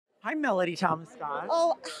Hi, Melody Thomas Scott.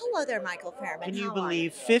 Oh, hello there, Michael Fairman. Can you How are you?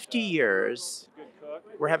 believe 50 years?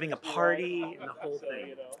 We're having a party and the whole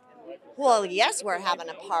thing. Well, yes, we're having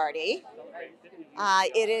a party.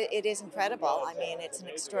 It is incredible. I mean, it's an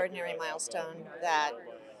extraordinary milestone that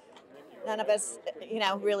none of us,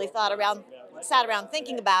 really sat around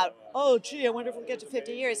thinking about. Oh, gee, I wonder if we'll get to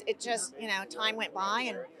 50 years. It just, time went by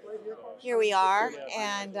and here we are.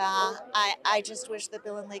 And I just wish that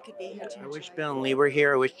Bill and Lee could be here to I enjoy wish it. Bill and Lee were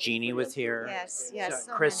here. I wish Jeannie was here. Yes, yes, so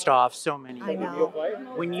many. Christoph, so many. I know.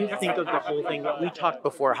 When you think of the whole thing, we talked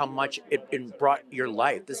before how much it brought your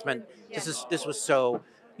life. This was so.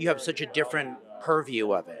 You have such a different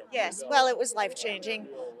purview of it. Yes, well, it was life changing.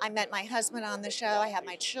 I met my husband on the show. I had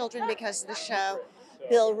my children because of the show.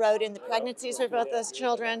 Bill wrote in the pregnancies for both those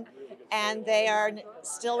children, and they are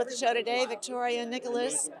still with the show today. Victoria and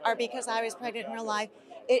Nicholas are because I was pregnant in real life.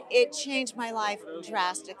 It changed my life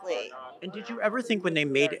drastically. And did you ever think when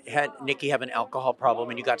had Nikki have an alcohol problem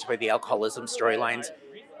and you got to play the alcoholism storylines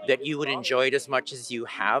that you would enjoy it as much as you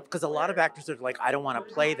have? Because a lot of actors are like, I don't want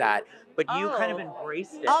to play that, but you kind of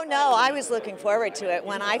embraced it. Oh no, I was looking forward to it.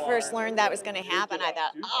 When I first learned that was going to happen, I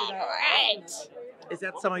thought, all right. Is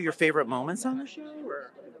that some of your favorite moments on the show?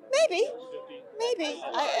 Or? Maybe.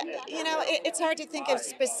 It's hard to think of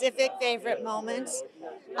specific favorite moments.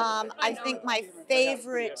 I think my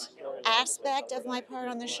favorite aspect of my part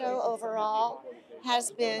on the show overall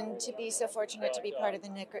has been to be so fortunate to be part of the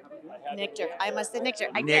Nictor. I almost said Nictor.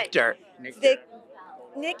 I did. Nictor. The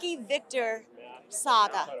Nikki Victor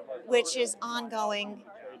saga, which is ongoing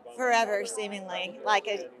forever, seemingly, like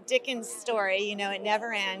a Dickens story. It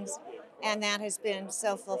never ends. And that has been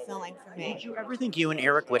so fulfilling for me. Did you ever think you and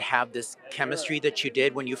Eric would have this chemistry that you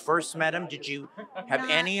did when you first met him? Did you have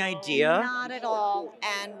any idea? Not at all.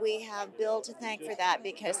 And we have Bill to thank for that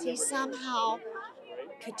because he somehow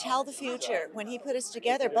could tell the future. When he put us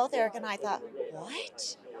together, both Eric and I thought,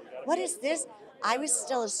 what? What is this? I was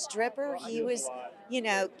still a stripper. He was,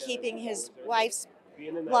 keeping his wife's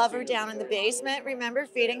lover down in the basement, remember,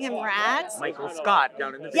 feeding him rats? Michael Scott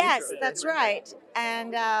down in the basement. Yes, that's right.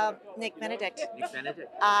 And Nick Benedict.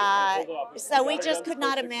 So we just could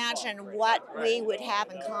not imagine what we would have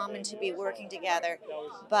in common to be working together.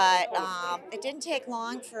 But it didn't take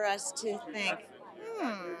long for us to think,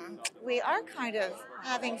 we are kind of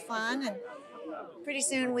having fun. And pretty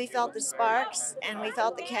soon we felt the sparks and we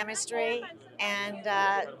felt the chemistry. And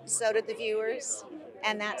so did the viewers.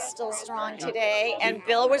 And that's still strong today. And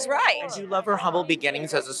Bill was right. Do you love her humble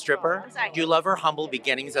beginnings as a stripper? I'm sorry? Do you love her humble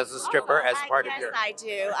beginnings as a stripper as part of your... Yes, I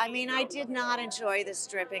do. I mean, I did not enjoy the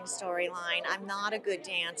stripping storyline. I'm not a good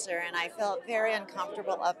dancer, and I felt very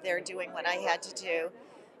uncomfortable up there doing what I had to do.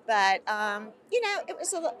 But, it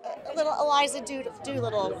was a little Eliza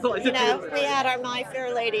Doolittle. We had our My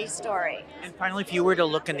Fair Lady story. And finally, if you were to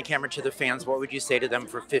look in the camera to the fans, what would you say to them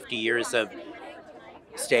for 50 years of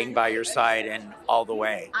staying by your side and all the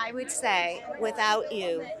way? I would say, without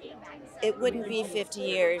you, it wouldn't be 50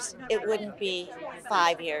 years. It wouldn't be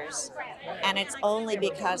 5 years. And it's only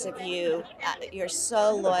because of you. You're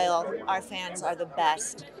so loyal. Our fans are the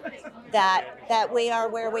best. That we are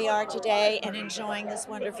where we are today and enjoying this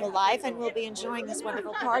wonderful life. And we'll be enjoying this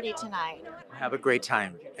wonderful party tonight. Have a great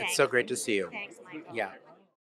time. It's so great to see you. Thanks, Michael. Yeah.